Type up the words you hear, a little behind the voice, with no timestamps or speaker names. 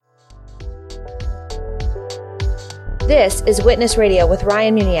This is Witness Radio with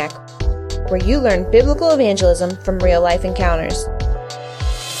Ryan Muniak, where you learn biblical evangelism from real-life encounters.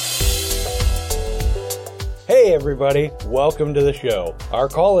 Hey everybody, welcome to the show. Our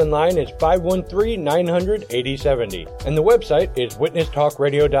call-in line is 513-900-8070, and the website is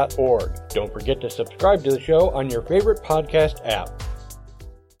witnesstalkradio.org. Don't forget to subscribe to the show on your favorite podcast app.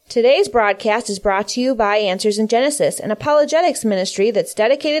 Today's broadcast is brought to you by Answers in Genesis, an apologetics ministry that's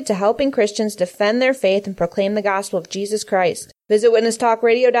dedicated to helping Christians defend their faith and proclaim the gospel of Jesus Christ. Visit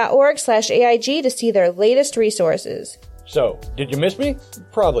witnesstalkradio.org/AIG to see their latest resources. So, did you miss me?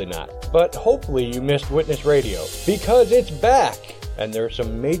 Probably not. But hopefully you missed Witness Radio, because it's back! And there are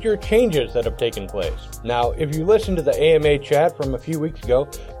some major changes that have taken place. Now, if you listened to the AMA chat from a few weeks ago,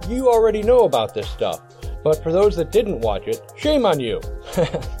 you already know about this stuff. But for those that didn't watch it, shame on you!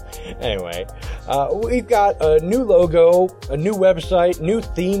 Anyway, we've got a new logo, a new website, new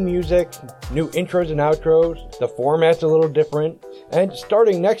theme music, new intros and outros. The format's a little different. And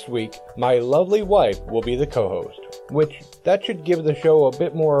starting next week, my lovely wife will be the co-host, which that should give the show a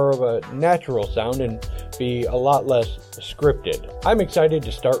bit more of a natural sound and be a lot less scripted. I'm excited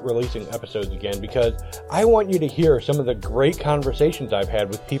to start releasing episodes again because I want you to hear some of the great conversations I've had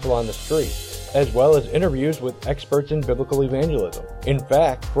with people on the street, as well as interviews with experts in biblical evangelism. In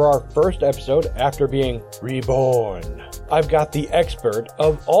fact, for our first episode after being reborn, I've got the expert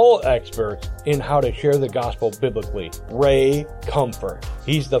of all experts in how to share the gospel biblically, Ray Comfort.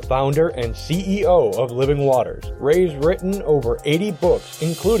 He's the founder and CEO of Living Waters. Ray's written over 80 books,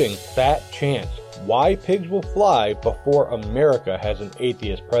 including Fat Chance, Why Pigs Will Fly Before America Has an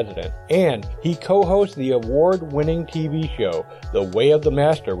Atheist President. And he co-hosts the award-winning TV show, The Way of the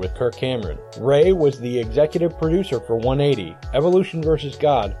Master with Kirk Cameron. Ray was the executive producer for 180, Evolution vs.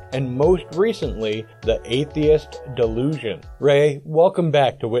 God, and most recently, The Atheist Delusion. Ray, welcome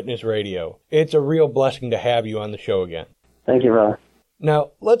back to Witness Radio. It's a real blessing to have you on the show again. Thank you, brother.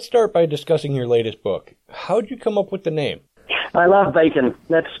 Now, let's start by discussing your latest book. How'd you come up with the name? I love bacon.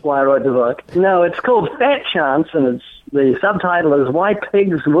 That's why I wrote the book. No, it's called Fat Chance, and the subtitle is Why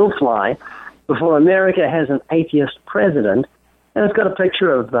Pigs Will Fly Before America Has an Atheist President. And it's got a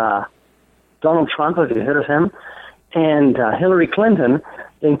picture of Donald Trump, if you heard of him, and Hillary Clinton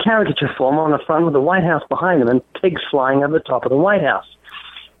in caricature form on the front with the White House behind them and pigs flying over the top of the White House.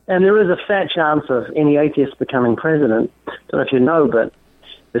 And there is a fat chance of any atheist becoming president. I don't know if you know, but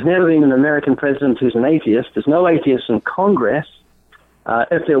there's never been an American president who's an atheist. There's no atheists in Congress.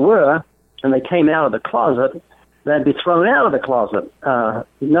 If there were, and they came out of the closet, they'd be thrown out of the closet.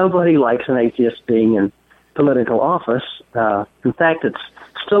 Nobody likes an atheist being in political office. In fact, it's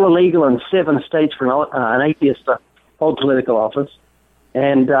still illegal in 7 states for an atheist to hold political office.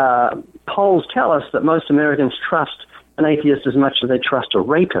 And polls tell us that most Americans trust an atheist as much as they trust a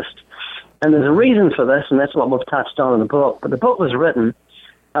rapist. And there's a reason for this, and that's what we've touched on in the book. But the book was written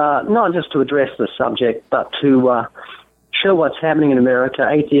not just to address the subject, but to show what's happening in America.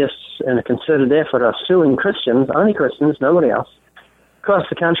 Atheists, in a concerted effort, are suing Christians, only Christians, nobody else, across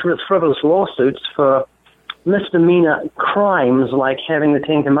the country with frivolous lawsuits for misdemeanor crimes like having the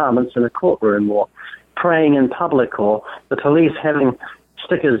 10 Commandments in a courtroom, or praying in public, or the police having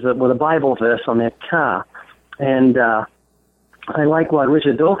stickers with a Bible verse on their car. And I like what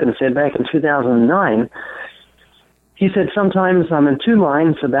Richard Dawkins said back in 2009. He said, sometimes I'm in two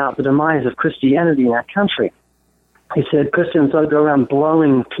minds about the demise of Christianity in our country. He said, Christians don't go around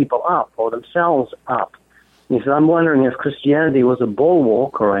blowing people up or themselves up. He said, I'm wondering if Christianity was a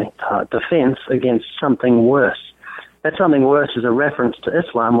bulwark or a defense against something worse. That something worse is a reference to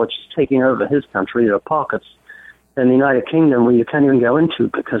Islam, which is taking over his country. There are pockets in the United Kingdom where you can't even go into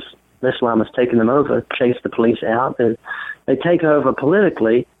because Islam has taken them over, chased the police out. They take over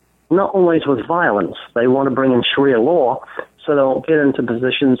politically, not always with violence. They want to bring in Sharia law so they won't get into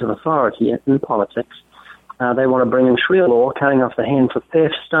positions of authority in politics. They want to bring in Sharia law, cutting off the hand for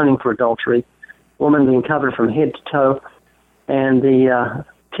theft, stoning for adultery, women being covered from head to toe, and the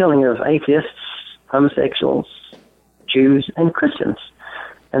killing of atheists, homosexuals, Jews, and Christians.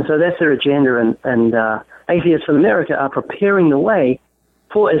 And so that's their agenda, and atheists in America are preparing the way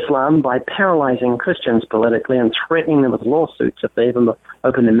for Islam by paralyzing Christians politically and threatening them with lawsuits if they even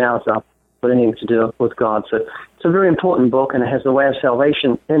open their mouths up with anything to do with God. So it's a very important book, and it has the way of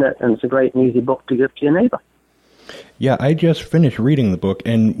salvation in it, and it's a great and easy book to give to your neighbor. Yeah, I just finished reading the book,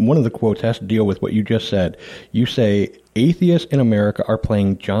 and one of the quotes has to deal with what you just said. You say, atheists in America are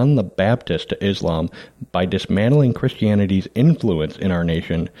playing John the Baptist to Islam by dismantling Christianity's influence in our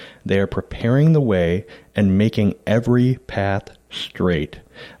nation. They are preparing the way and making every path straight.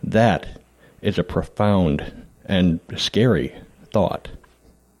 That is a profound and scary thought.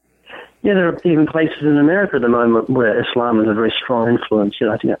 Yeah, there are even places in America at the moment where Islam is a very strong influence.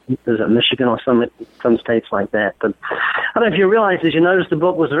 I think there's Michigan or some states like that. But I don't know if you realize, did you notice the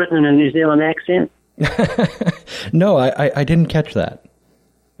book was written in a New Zealand accent? No, I didn't catch that.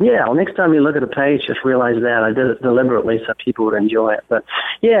 Yeah, well, next time you look at a page, just realize that. I did it deliberately so people would enjoy it. But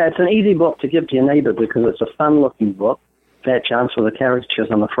yeah, it's an easy book to give to your neighbor because it's a fun-looking book. Fat Chance with the caricatures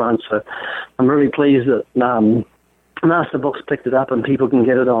on the front. So I'm really pleased that Master Books picked it up and people can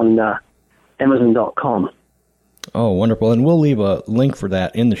get it on Amazon.com. Oh, wonderful. And we'll leave a link for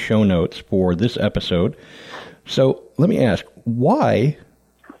that in the show notes for this episode. So let me ask, why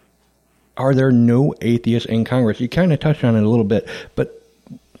are there no atheists in Congress? You kind of touched on it a little bit, but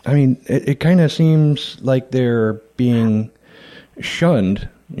I mean, it kind of seems like they're being shunned.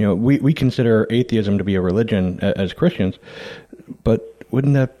 We consider atheism to be a religion as Christians, but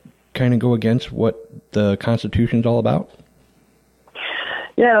wouldn't that kind of go against what the Constitution's all about?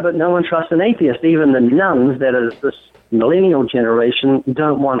 Yeah, but no one trusts an atheist. Even the nuns, that is this millennial generation,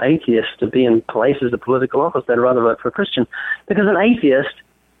 don't want atheists to be in places of political office. They'd rather vote for a Christian. Because an atheist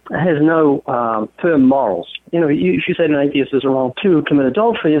has no firm morals. If you say an atheist is wrong to commit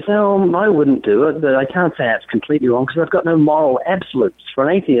adultery, you say, oh, I wouldn't do it, but I can't say it's completely wrong because I've got no moral absolutes. For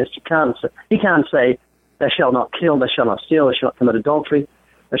an atheist, you can't say, they shall not kill, they shall not steal, they shall not commit adultery,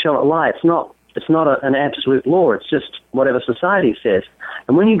 they shall not lie. It's not an absolute law. It's just whatever society says.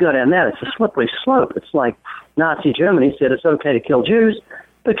 And when you go down that, it's a slippery slope. It's like Nazi Germany said it's okay to kill Jews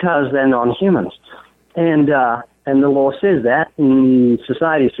because they're non-humans. And the law says that, and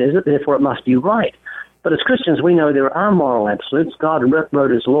society says it, therefore it must be right. But as Christians, we know there are moral absolutes. God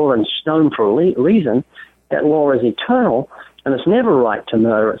wrote his law in stone for a reason. That law is eternal, and it's never right to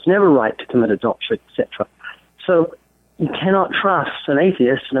murder. It's never right to commit adultery, etc. So you cannot trust an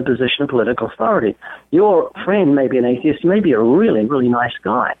atheist in a position of political authority. Your friend may be an atheist. He may be a really, really nice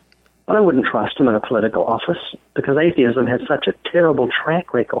guy. But I wouldn't trust him in a political office because atheism has such a terrible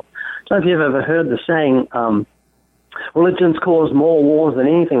track record. I don't know if you've ever heard the saying, religions cause more wars than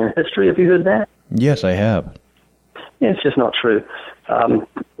anything in history. Have you heard that? Yes, I have. Yeah, it's just not true.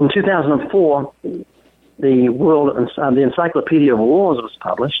 In 2004, the Encyclopedia of Wars was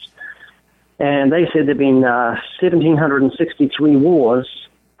published, and they said there had been 1,763 wars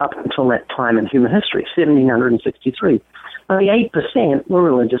up until that time in human history, 1,763. Only 8% were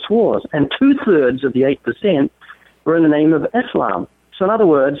religious wars, and 2/3 of the 8% were in the name of Islam. So in other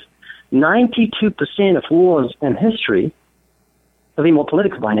words, 92% of wars in history have been more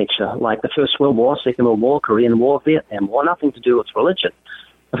political by nature, like the First World War, Second World War, Korean War, Vietnam War, nothing to do with religion.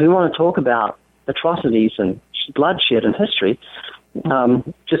 If we want to talk about atrocities and bloodshed in history,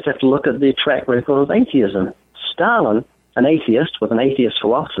 just have to look at the track record of atheism. Stalin, an atheist with an atheist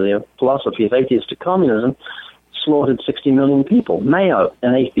philosophy of atheistic communism, slaughtered 60 million people. Mao,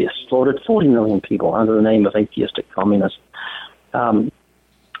 an atheist, slaughtered 40 million people under the name of atheistic communism.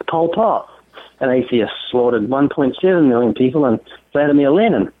 Pol Pot, an atheist, slaughtered 1.7 million people, and Vladimir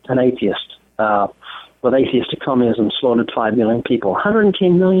Lenin, an atheist, with atheistic communism, slaughtered 5 million people.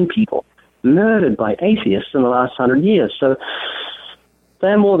 110 million people murdered by atheists in the last 100 years. So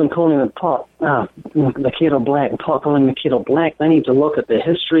they're more than calling the kettle black, pot calling the kettle black. They need to look at their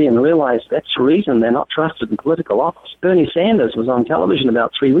history and realize that's the reason they're not trusted in political office. Bernie Sanders was on television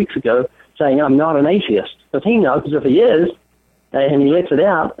about 3 weeks ago saying, I'm not an atheist. But he knows if he is, and he lets it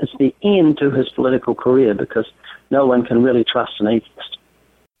out, it's the end to his political career because no one can really trust an atheist.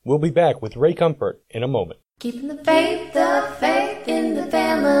 We'll be back with Ray Comfort in a moment. Keeping the faith in the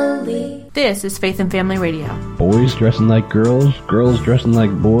family. This is Faith and Family Radio. Boys dressing like girls, girls dressing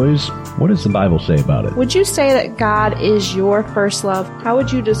like boys. What does the Bible say about it? Would you say that God is your first love? How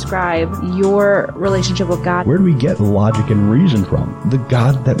would you describe your relationship with God? Where do we get logic and reason from? The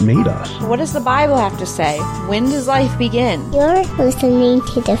God that made us. What does the Bible have to say? When does life begin? You're listening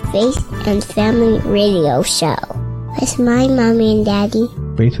to the Faith and Family Radio Show with my mommy and daddy.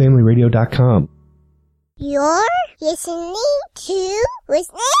 FaithFamilyRadio.com. You're listening to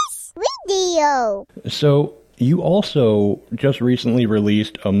Witness Radio. So you also just recently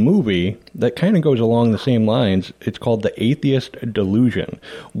released a movie that kind of goes along the same lines. It's called The Atheist Delusion.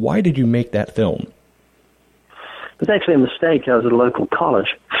 Why did you make that film? It was actually a mistake. I was at a local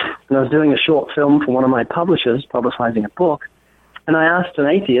college, and I was doing a short film for one of my publishers, publicizing a book, and I asked an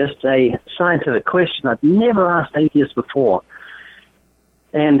atheist a scientific question I'd never asked atheists before.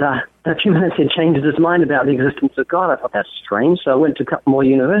 And a few minutes he changed his mind about the existence of God. I thought, that's strange. So I went to a couple more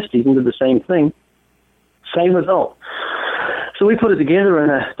universities and did the same thing. Same result. So we put it together in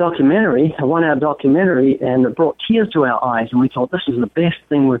a documentary, a 1-hour documentary, and it brought tears to our eyes. And we thought, this is the best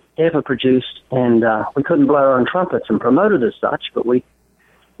thing we've ever produced. And we couldn't blow our own trumpets and promote it as such, but we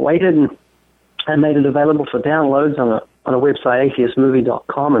waited and made it available for downloads on a website,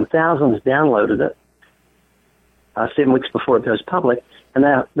 atheistmovie.com, and thousands downloaded it 7 weeks before it goes public. And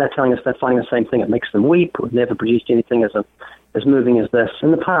they're telling us they're finding the same thing. It makes them weep. We've never produced anything as moving as this.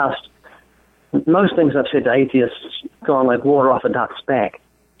 In the past, most things I've said to atheists gone like water off a duck's back.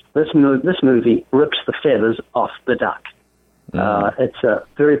 This movie rips the feathers off the duck. It's a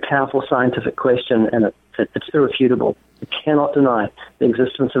very powerful scientific question, and it's irrefutable. You cannot deny the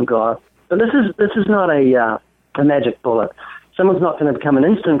existence of God. But this is not a magic bullet. Someone's not going to become an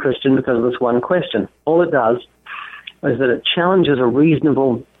instant Christian because of this one question. All it does is that it challenges a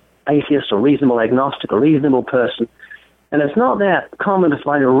reasonable atheist or reasonable agnostic or reasonable person. And it's not that common to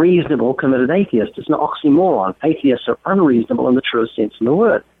find a reasonable committed atheist. It's an oxymoron. Atheists are unreasonable in the truest sense of the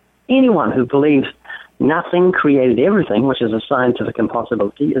word. Anyone who believes nothing created everything, which is a scientific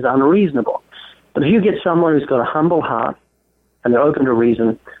impossibility, is unreasonable. But if you get someone who's got a humble heart and they're open to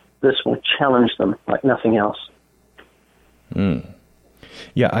reason, this will challenge them like nothing else.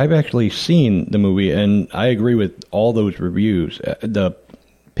 Yeah, I've actually seen the movie, and I agree with all those reviews. The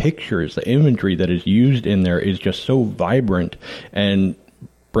pictures, the imagery that is used in there is just so vibrant and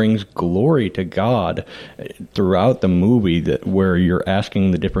brings glory to God throughout the movie, where you're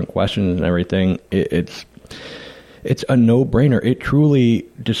asking the different questions and everything. It's a no-brainer. It truly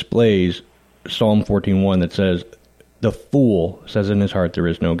displays Psalm 14:1 that says, "The fool says in his heart there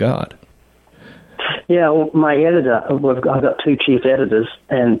is no God." Yeah, well, my editor, I've got two chief editors,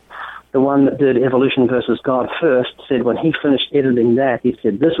 and the one that did Evolution versus God first said when he finished editing that, he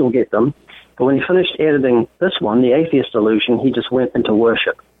said, this will get them. But when he finished editing this one, The Atheist Illusion, he just went into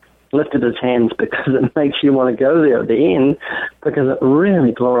worship, lifted his hands, because it makes you want to go there at the end, because it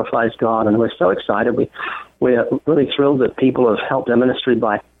really glorifies God. And we're so excited. We're really thrilled that people have helped our ministry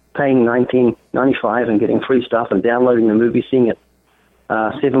by paying $19.95 and getting free stuff and downloading the movie, seeing it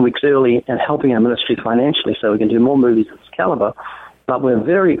 7 weeks early, and helping our ministry financially so we can do more movies of this caliber. But we're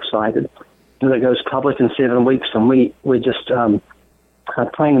very excited that it goes public in 7 weeks, and we're just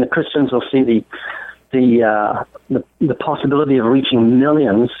praying that Christians will see the possibility of reaching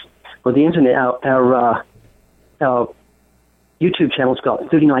millions with the internet. Our YouTube channel's got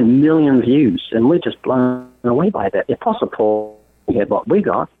 39 million views, and we're just blown away by that. The Apostle Paul had what we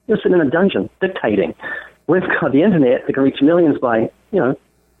got. You're sitting in a dungeon dictating. We've got the internet that can reach millions by,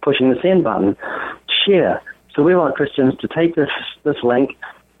 pushing the send button. Share. So we want Christians to take this link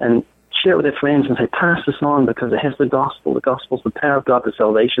and share it with their friends and say, pass this on because it has the gospel. The gospel's the power of God for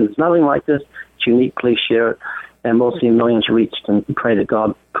salvation. There's nothing like this. It's unique. Please share it. And we'll see millions reached, and pray that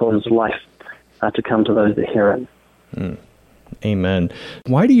God causes life to come to those that hear it. Amen.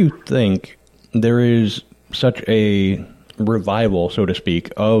 Why do you think there is such a revival, so to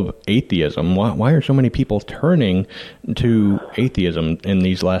speak, of atheism? Why are so many people turning to atheism in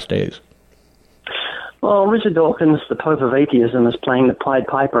these last days? Well, Richard Dawkins, the Pope of Atheism, is playing the Pied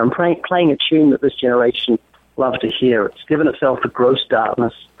Piper and playing a tune that this generation loves to hear. It's given itself to gross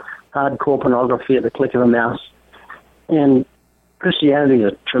darkness, hardcore pornography at the click of a mouse. And Christianity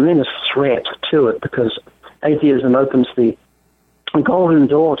is a tremendous threat to it, because atheism opens the golden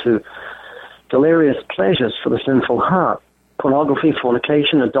door to delirious pleasures for the sinful heart. Pornography,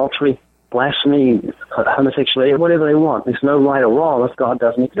 fornication, adultery, blasphemy, homosexuality, whatever they want. There's no right or wrong if God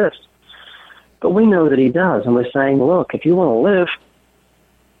doesn't exist. But we know that he does, and we're saying, look, if you want to live,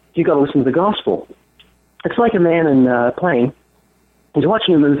 you've got to listen to the gospel. It's like a man in a plane. He's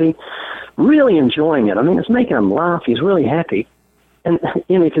watching a movie, really enjoying it. I mean, it's making him laugh. He's really happy. And,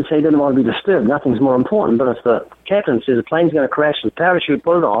 you can say he doesn't want to be disturbed. Nothing's more important. But if the captain says the plane's going to crash, his parachute,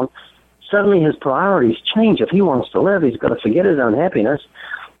 put it on, suddenly his priorities change. If he wants to live, he's got to forget his own happiness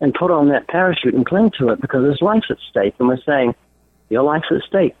and put on that parachute and cling to it, because his life's at stake. And we're saying, your life's at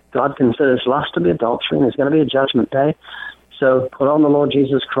stake. God considers lust to be adultery, and there's going to be a judgment day. So put on the Lord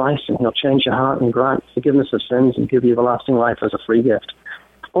Jesus Christ, and he'll change your heart and grant forgiveness of sins and give you everlasting life as a free gift.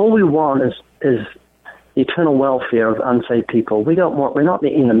 All we want is the eternal welfare of unsaved people. We're not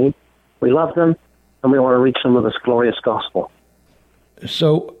the enemy. We love them, and we want to reach them with this glorious gospel.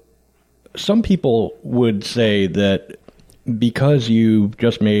 So some people would say that because you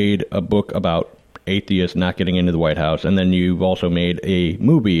just made a book about atheists not getting into the White House, and then you've also made a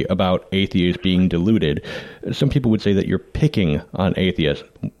movie about atheists being deluded, some people would say that you're picking on atheists.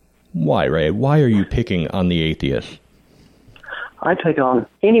 Why, Ray? Why are you picking on the atheists? I pick on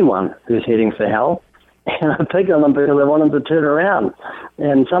anyone who's heading for hell, and I pick on them because I want them to turn around.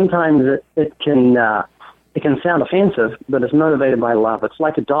 And sometimes it can sound offensive, but it's motivated by love. It's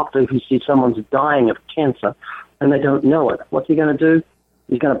like a doctor who sees someone's dying of cancer and they don't know it. What's he going to do?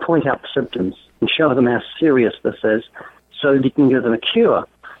 He's going to point out the symptoms and show them how serious this is so that he can give them a cure.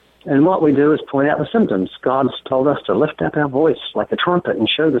 And what we do is point out the symptoms. God's told us to lift up our voice like a trumpet and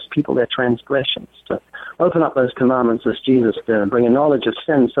show this people their transgressions, to open up those commandments as Jesus did and bring a knowledge of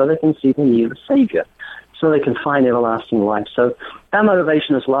sin so they can see they need a Savior, so they can find everlasting life. So our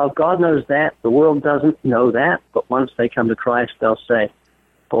motivation is love. God knows that. The world doesn't know that. But once they come to Christ, they'll say,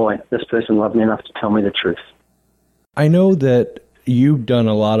 boy, this person loved me enough to tell me the truth. I know that you've done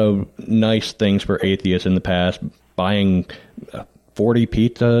a lot of nice things for atheists in the past, buying 40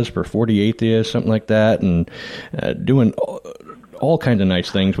 pizzas for 40 atheists, something like that, and doing all kinds of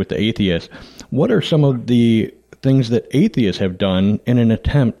nice things with the atheists. What are some of the things that atheists have done in an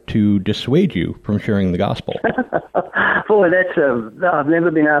attempt to dissuade you from sharing the gospel? Boy, I've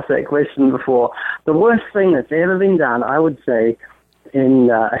never been asked that question before. The worst thing that's ever been done, I would say, in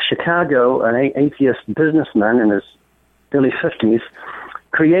Chicago, an atheist businessman in his early 50s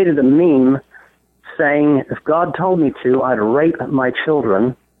created a meme saying, if God told me to, I'd rape my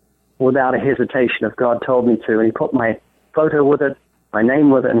children without a hesitation if God told me to. And he put my photo with it, my name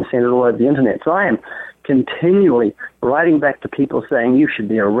with it, and sent it all over the internet. So I am continually writing back to people saying, you should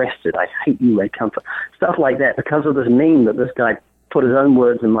be arrested. I hate you, Ray Comfort. Stuff like that because of this meme that this guy put his own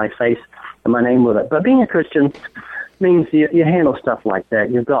words in my face and my name with it. But being a Christian means you handle stuff like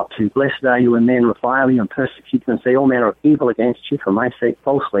that. You've got to. Blessed are you when men revile you and persecute you and say all manner of evil against you for my sake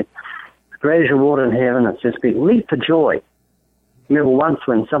falsely. Great is your reward in heaven. It says, leap for joy. I remember once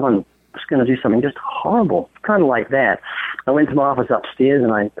when someone was going to do something just horrible, kind of like that. I went to my office upstairs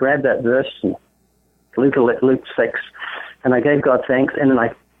and I grabbed that verse, and Luke 6, and I gave God thanks, and then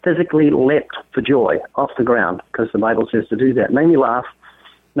I physically leapt for joy off the ground because the Bible says to do that. It made me laugh.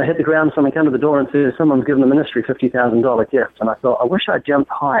 And I hit the ground, someone came to the door and said, someone's given the ministry a $50,000 gift. And I thought, I wish I'd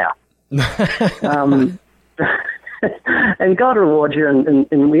jumped higher. And God rewards you,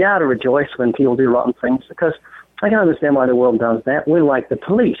 and we are to rejoice when people do rotten things, because I can understand why the world does that. We're like the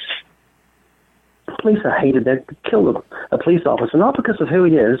police. The police are hated. They killed a police officer, not because of who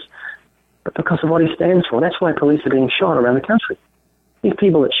he is, but because of what he stands for. That's why police are being shot around the country. These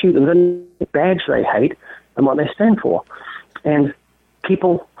people that shoot them, the badge they hate and what they stand for. And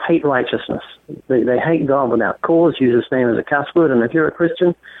people hate righteousness. They hate God without cause, use his name as a cuss word, and if you're a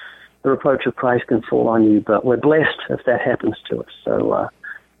Christian, the reproach of Christ can fall on you, but we're blessed if that happens to us. So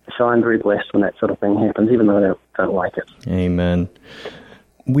I'm very blessed when that sort of thing happens, even though I don't like it. Amen.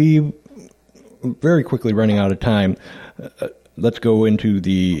 We very quickly running out of time. Let's go into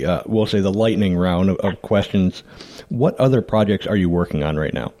the, we'll say the lightning round of questions. What other projects are you working on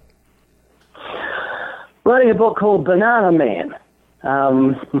right now? Writing a book called Banana Man.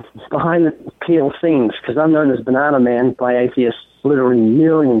 Behind the peel themes, because I'm known as Banana Man by atheists, literally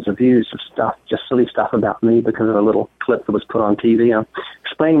millions of views of stuff, just silly stuff about me because of a little clip that was put on TV. I'm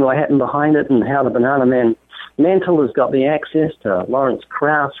explaining what happened behind it and how the Banana Man mantle has got the access to Lawrence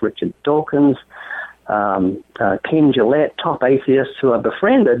Krauss, Richard Dawkins, Ken Gillette, top atheists who are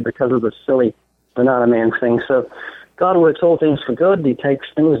befriended because of the silly Banana Man thing. So God works all things for good. He takes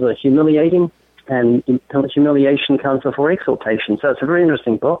things that are humiliating, and humiliation comes before exaltation. So it's a very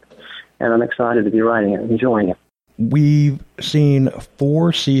interesting book, and I'm excited to be writing it and enjoying it. We've seen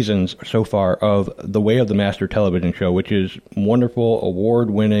 4 seasons so far of The Way of the Master television show, which is wonderful,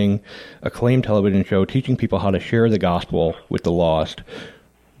 award-winning, acclaimed television show teaching people how to share the gospel with the lost.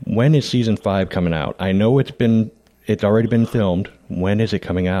 When is season 5 coming out? I know it's already been filmed. When is it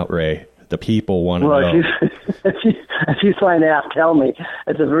coming out, Ray? The people want to know. If you find out, tell me.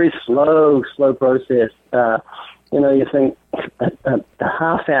 It's a very slow process. You think a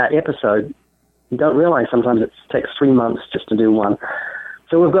half-hour episode, you don't realize sometimes it takes 3 months just to do one.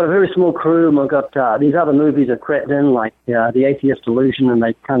 So we've got a very small crew, and we've got these other movies have crept in, like The Atheist Delusion, and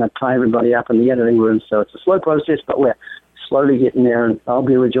they kind of tie everybody up in the editing room. So it's a slow process, but we're slowly getting there, and I'll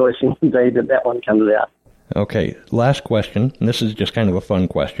be rejoicing the day that one comes out. Okay, last question, and this is just kind of a fun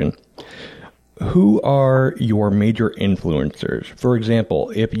question. Who are your major influencers? For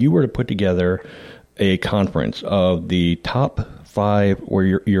example, if you were to put together a conference of the top 5 or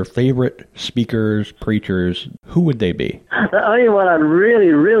your favorite speakers, preachers, who would they be? The only one I'd really,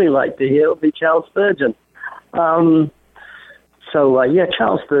 really like to hear would be Charles Spurgeon. Charles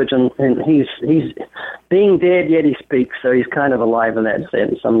Spurgeon, and he's being dead, yet he speaks, so he's kind of alive in that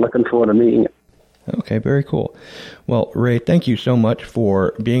sense. I'm looking forward to meeting him. Okay, very cool. Well, Ray, thank you so much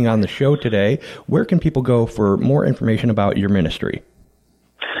for being on the show today. Where can people go for more information about your ministry?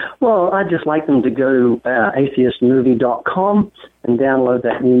 Well, I'd just like them to go to atheistmovie.com and download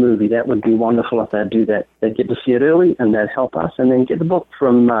that new movie. That would be wonderful if they'd do that. They'd get to see it early, and that'd help us. And then get the book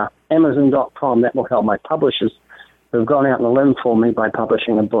from Amazon.com. That will help my publishers who've gone out on a limb for me by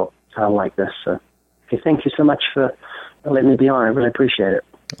publishing a book like this. So, thank you so much for letting me be on. I really appreciate it.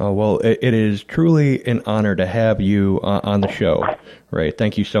 Oh, well, it is truly an honor to have you on the show, Ray.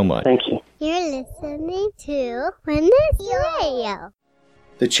 Thank you so much. Thank you. You're listening to Witness Radio.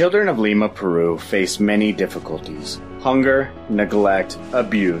 The children of Lima, Peru face many difficulties: hunger, neglect,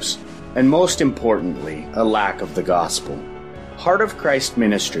 abuse, and most importantly, a lack of the gospel. Heart of Christ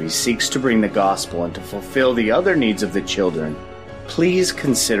Ministries seeks to bring the gospel and to fulfill the other needs of the children. Please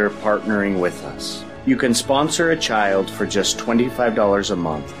consider partnering with us. You can sponsor a child for just $25 a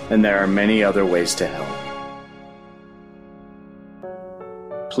month, and there are many other ways to help.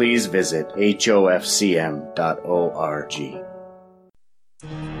 Please visit hofcm.org.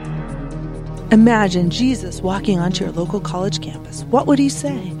 Imagine Jesus walking onto your local college campus. What would he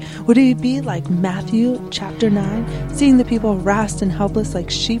say? Would he be like Matthew chapter 9, seeing the people harassed and helpless like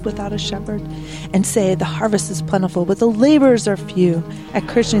sheep without a shepherd, and say, the harvest is plentiful, but the laborers are few? At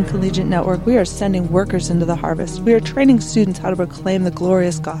Christian Collegiate Network, we are sending workers into the harvest. We are training students how to proclaim the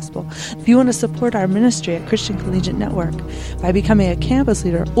glorious gospel. If you want to support our ministry at Christian Collegiate Network by becoming a campus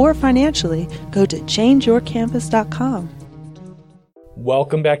leader or financially, go to changeyourcampus.com.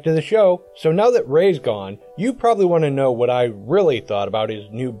 Welcome back to the show. So now that Ray's gone, you probably want to know what I really thought about his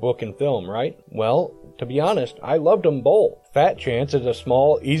new book and film, right? Well, to be honest, I loved them both. Fat Chance is a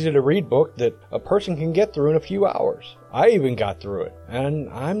small, easy-to-read book that a person can get through in a few hours. I even got through it, and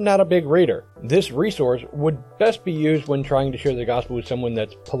I'm not a big reader. This resource would best be used when trying to share the gospel with someone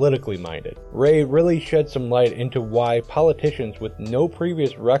that's politically minded. Ray really shed some light into why politicians with no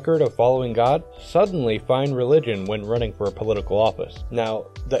previous record of following God suddenly find religion when running for a political office. Now,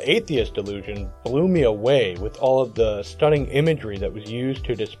 the atheist delusion blew me away with all of the stunning imagery that was used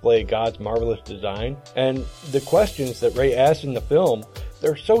to display God's marvelous design, and the questions that Ray asked in the film.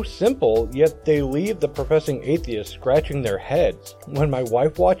 They're so simple, yet they leave the professing atheists scratching their heads. When my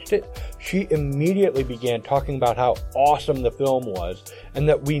wife watched it, she immediately began talking about how awesome the film was and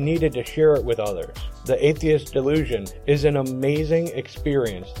that we needed to share it with others. The Atheist Delusion is an amazing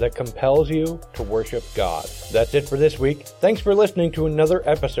experience that compels you to worship God. That's it for this week. Thanks for listening to another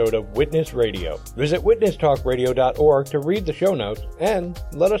episode of Witness Radio. Visit witnesstalkradio.org to read the show notes and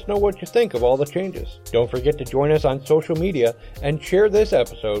let us know what you think of all the changes. Don't forget to join us on social media and share this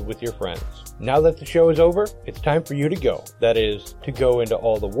episode with your friends. Now that the show is over, it's time for you to go. That is, to go into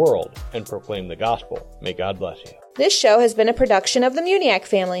all the world and proclaim the gospel. May God bless you. This show has been a production of the Muniak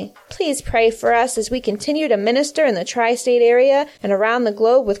family. Please pray for us as we continue to minister in the tri-state area and around the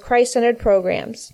globe with Christ-centered programs.